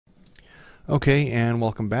Okay, and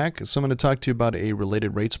welcome back. So I'm going to talk to you about a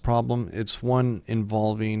related rates problem. It's one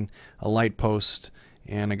involving a light post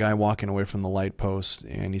and a guy walking away from the light post,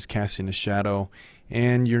 and he's casting a shadow,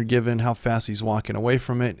 and you're given how fast he's walking away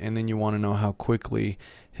from it, and then you want to know how quickly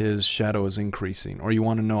his shadow is increasing, or you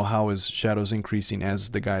want to know how his shadow is increasing as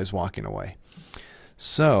the guy is walking away.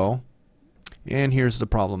 So, and here's the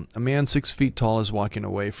problem. A man 6 feet tall is walking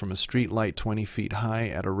away from a street light 20 feet high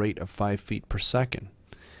at a rate of 5 feet per second.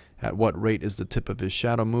 At what rate is the tip of his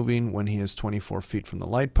shadow moving when he is 24 feet from the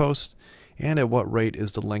light post? And at what rate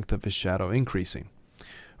is the length of his shadow increasing?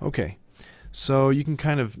 Okay, so you can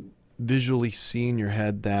kind of visually see in your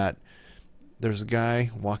head that there's a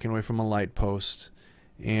guy walking away from a light post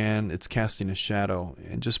and it's casting a shadow.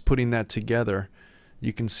 And just putting that together,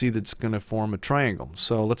 you can see that it's going to form a triangle.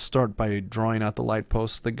 So let's start by drawing out the light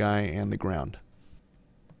post, the guy, and the ground.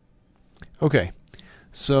 Okay,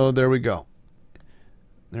 so there we go.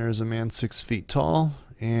 There's a man 6 feet tall,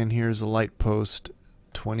 and here's a light post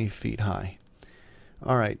 20 feet high.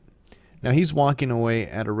 Alright, now he's walking away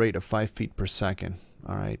at a rate of 5 feet per second.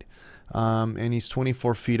 Alright, and he's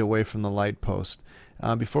 24 feet away from the light post.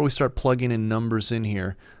 Before we start plugging in numbers in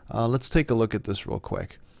here, let's take a look at this real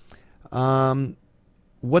quick.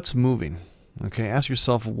 What's moving? Okay, ask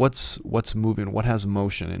yourself what's moving, what has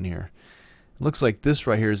motion in here. It looks like this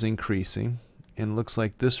right here is increasing, and it looks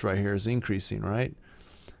like this right here is increasing, right?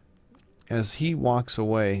 As he walks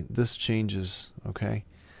away, this changes, okay?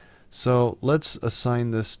 So let's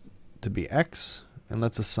assign this to be X, and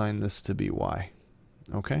let's assign this to be Y,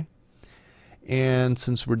 okay? And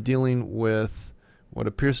since we're dealing with what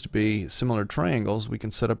appears to be similar triangles, we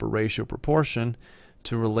can set up a ratio proportion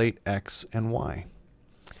to relate X and Y.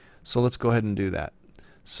 So let's go ahead and do that.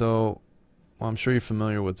 So, well, I'm sure you're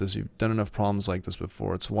familiar with this. You've done enough problems like this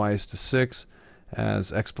before. It's Y is to 6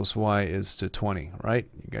 as X plus Y is to 20, right?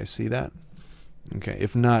 You guys see that? Okay,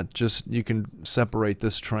 if not, just you can separate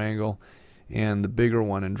this triangle and the bigger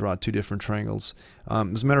one and draw two different triangles.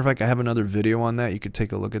 As a matter of fact, I have another video on that. You could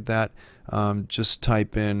take a look at that. Just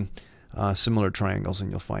type in similar triangles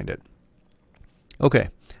and you'll find it. Okay,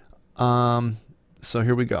 so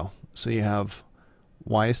here we go. So you have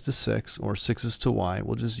Y is to 6, or 6 is to Y.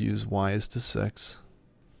 We'll just use Y is to 6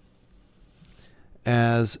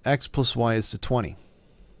 as X plus Y is to 20.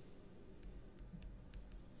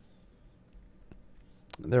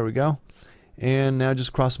 There we go. And now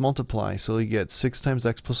just cross multiply. So you get 6 times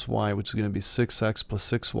X plus Y, which is going to be 6X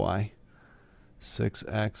plus 6Y.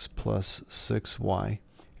 6X plus 6Y.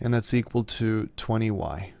 And that's equal to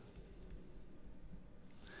 20Y.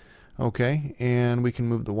 Okay, and we can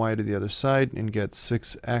move the Y to the other side and get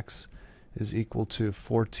 6X is equal to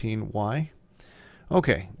 14Y.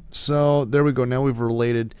 Okay, so there we go. Now we've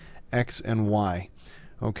related X and Y.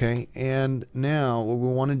 Okay, and now what we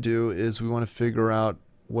want to do is we want to figure out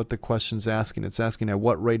what the question's asking. It's asking at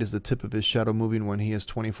what rate is the tip of his shadow moving when he is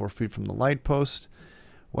 24 feet from the light post.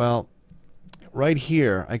 Well, right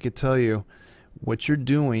here I could tell you what you're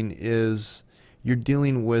doing is you're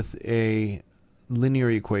dealing with a linear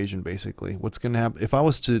equation basically. What's going to happen if I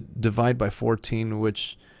was to divide by 14,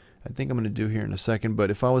 which I think I'm going to do here in a second,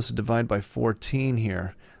 but if I was to divide by 14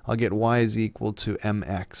 here, I'll get Y is equal to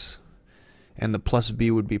mx. And the plus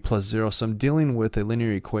b would be plus 0. So I'm dealing with a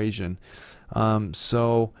linear equation.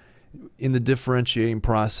 So in the differentiating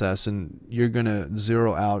process, and you're going to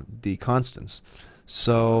zero out the constants.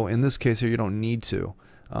 So in this case here, you don't need to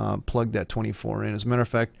plug that 24 in. As a matter of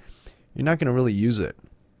fact, you're not going to really use it.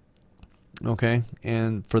 Okay,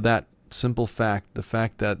 and for that simple fact, the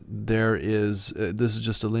fact that there is this is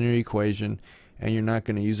just a linear equation, and you're not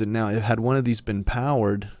going to use it now. If had one of these been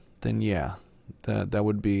powered, then yeah, that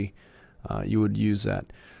would be you would use that.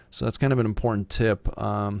 So that's kind of an important tip,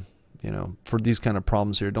 you know, for these kind of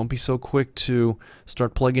problems here. Don't be so quick to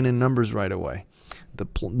start plugging in numbers right away.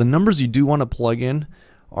 The numbers you do want to plug in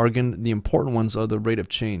are the important ones are the rate of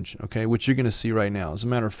change, okay, which you're going to see right now. As a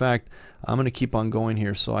matter of fact, I'm going to keep on going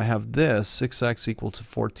here. So I have this 6x equal to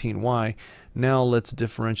 14y. Now let's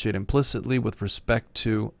differentiate implicitly with respect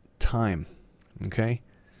to time, okay?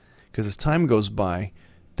 Because as time goes by,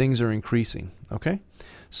 things are increasing, okay?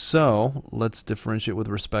 So let's differentiate with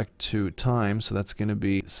respect to time. So that's going to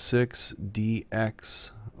be 6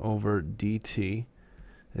 dx over dt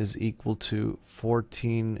is equal to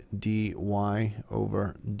 14 dy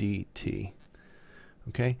over dt.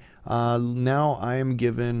 Okay, now I am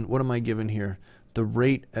given, what am I given here? The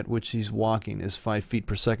rate at which he's walking is 5 feet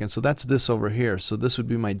per second. So that's this over here. So this would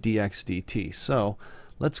be my dx dt. So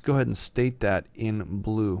let's go ahead and state that in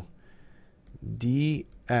blue.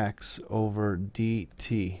 dx over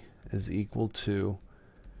dt is equal to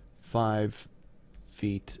 5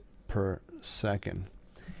 feet per second.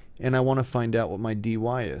 And I want to find out what my dy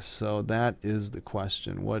is. So that is the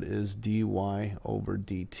question. What is dy over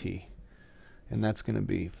dt? And that's going to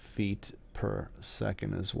be feet per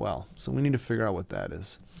second as well. So we need to figure out what that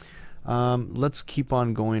is. Let's keep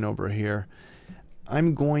on going over here.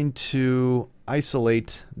 I'm going to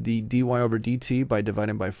isolate the dy over dt by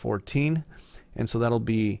dividing by 14. And so that'll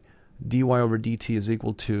be dy over dt is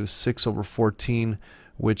equal to 6 over 14,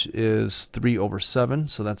 which is 3 over 7.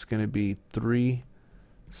 So that's going to be 3/7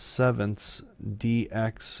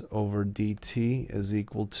 dx over dt is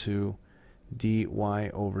equal to dy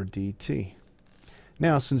over dt.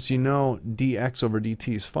 Now, since you know dx over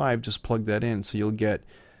dt is 5, just plug that in. So you'll get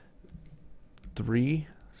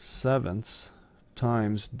 3/7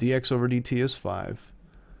 times dx over dt is 5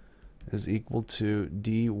 is equal to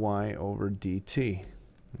dy over dt.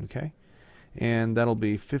 Okay? And that'll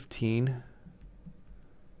be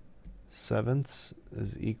 15/7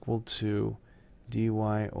 is equal to dy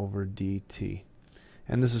over dt.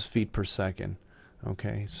 And this is feet per second.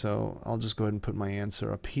 Okay, so I'll just go ahead and put my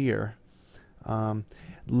answer up here.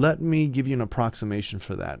 Let me give you an approximation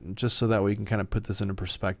for that, just so that we can kind of put this into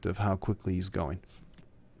perspective, how quickly he's going.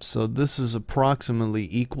 So this is approximately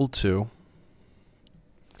equal to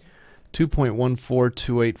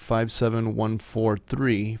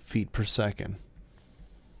 2.14285714 feet per second.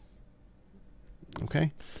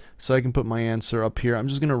 Okay, so I can put my answer up here. I'm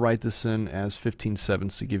just going to write this in as 15/7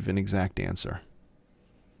 to give an exact answer.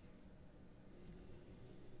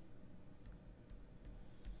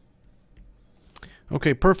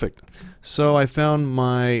 Okay, perfect. So I found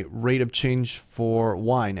my rate of change for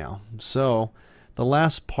y now. So the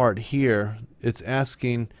last part here, it's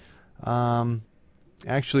asking,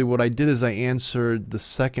 actually what I did is I answered the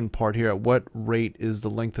second part here, at what rate is the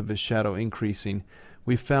length of his shadow increasing.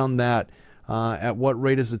 We found that at what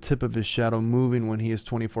rate is the tip of his shadow moving when he is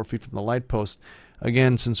 24 feet from the light post.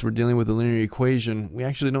 Again, since we're dealing with a linear equation, we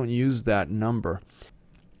actually don't use that number.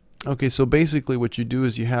 Okay, so basically what you do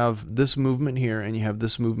is you have this movement here and you have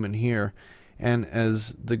this movement here, and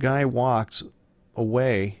as the guy walks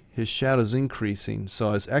away, his shadow is increasing.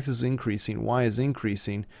 So as x is increasing, y is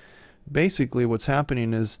increasing. Basically what's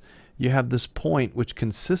happening is you have this point which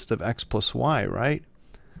consists of x plus y, right?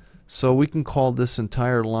 So we can call this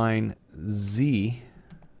entire line z.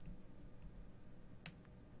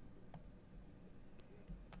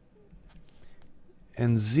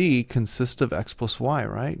 And z consists of x plus y,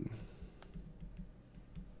 right?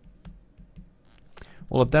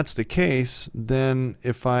 Well, if that's the case, then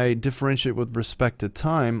if I differentiate with respect to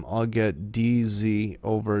time, I'll get dz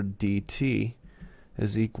over dt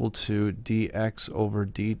is equal to dx over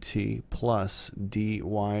dt plus dy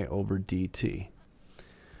over dt.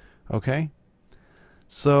 Okay?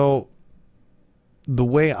 So the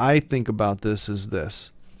way I think about this is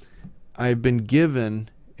this. I've been given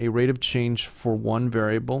a rate of change for one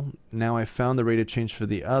variable. Now I found the rate of change for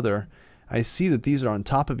the other. I see that these are on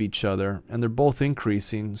top of each other and they're both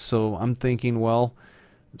increasing, so I'm thinking, well,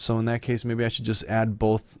 so in that case maybe I should just add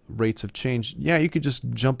both rates of change. Yeah, you could just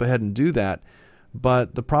jump ahead and do that,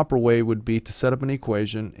 but the proper way would be to set up an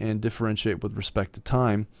equation and differentiate with respect to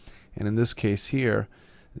time. And in this case here,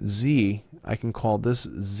 z, I can call this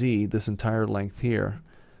z, this entire length here.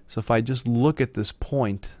 So if I just look at this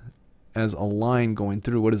point as a line going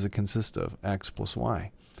through, what does it consist of? X plus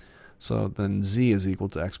y. So then z is equal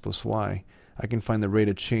to x plus y. I can find the rate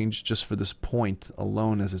of change just for this point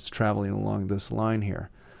alone as it's traveling along this line here.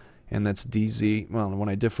 And that's dz, well, when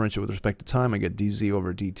I differentiate with respect to time, I get dz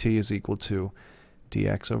over dt is equal to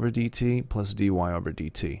dx over dt plus dy over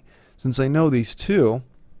dt. Since I know these two,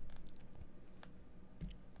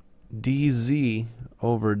 dz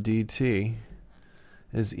over dt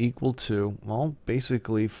is equal to, well,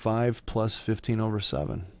 basically 5 plus 15 over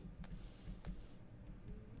 7.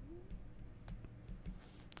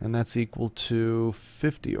 And that's equal to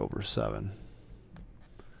 50 over 7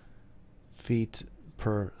 feet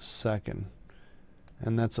per second.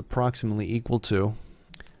 And that's approximately equal to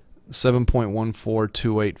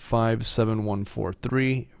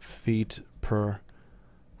 7.142857143 feet per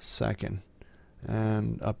second.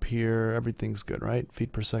 And up here, everything's good, right?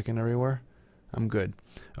 Feet per second everywhere? I'm good.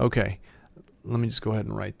 Okay, let me just go ahead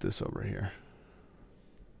and write this over here.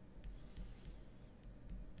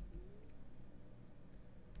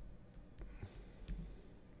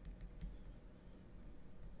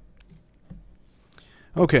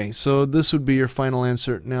 Okay, so this would be your final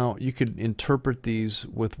answer. Now, you could interpret these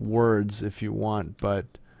with words if you want, but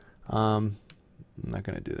I'm not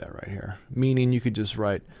going to do that right here. Meaning you could just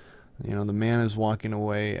write, you know, the man is walking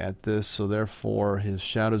away at this, so therefore his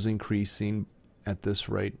shadow is increasing at this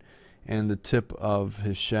rate, and the tip of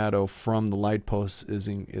his shadow from the light post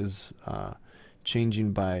is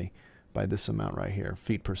changing by this amount right here,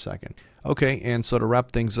 feet per second. Okay, and so to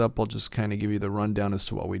wrap things up, I'll just kind of give you the rundown as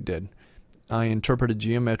to what we did. I interpreted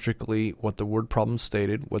geometrically what the word problem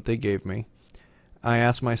stated, what they gave me. I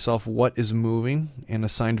asked myself what is moving and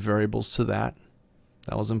assigned variables to that.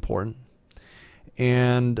 That was important.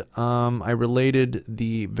 And I related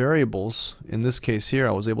the variables. In this case here,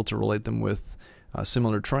 I was able to relate them with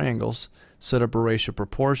similar triangles, set up a ratio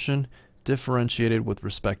proportion, differentiated with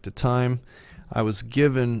respect to time. I was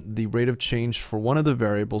given the rate of change for one of the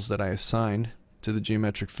variables that I assigned to the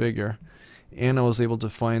geometric figure, and I was able to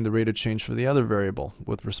find the rate of change for the other variable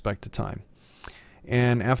with respect to time.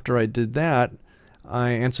 And after I did that,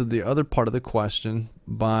 I answered the other part of the question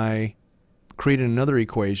by creating another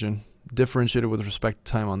equation, differentiated with respect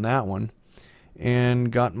to time on that one,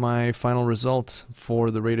 and got my final result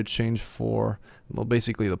for the rate of change for, well,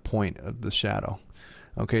 basically the point of the shadow.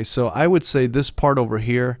 Okay, so I would say this part over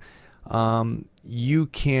here, you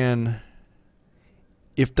can,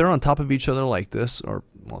 if they're on top of each other like this, or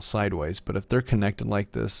well, sideways, but if they're connected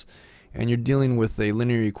like this and you're dealing with a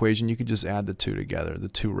linear equation, you could just add the two together, the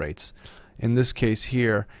two rates. In this case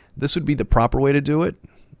here, this would be the proper way to do it.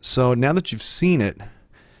 So now that you've seen it,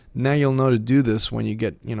 now you'll know to do this when you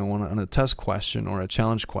get, on a test question or a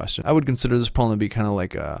challenge question. I would consider this problem to be kind of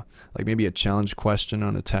like maybe a challenge question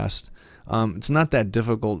on a test. It's not that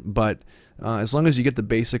difficult, but as long as you get the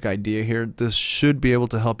basic idea here, this should be able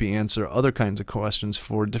to help you answer other kinds of questions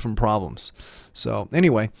for different problems. So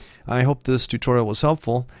anyway, I hope this tutorial was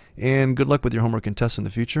helpful, and good luck with your homework and tests in the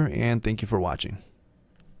future, and thank you for watching.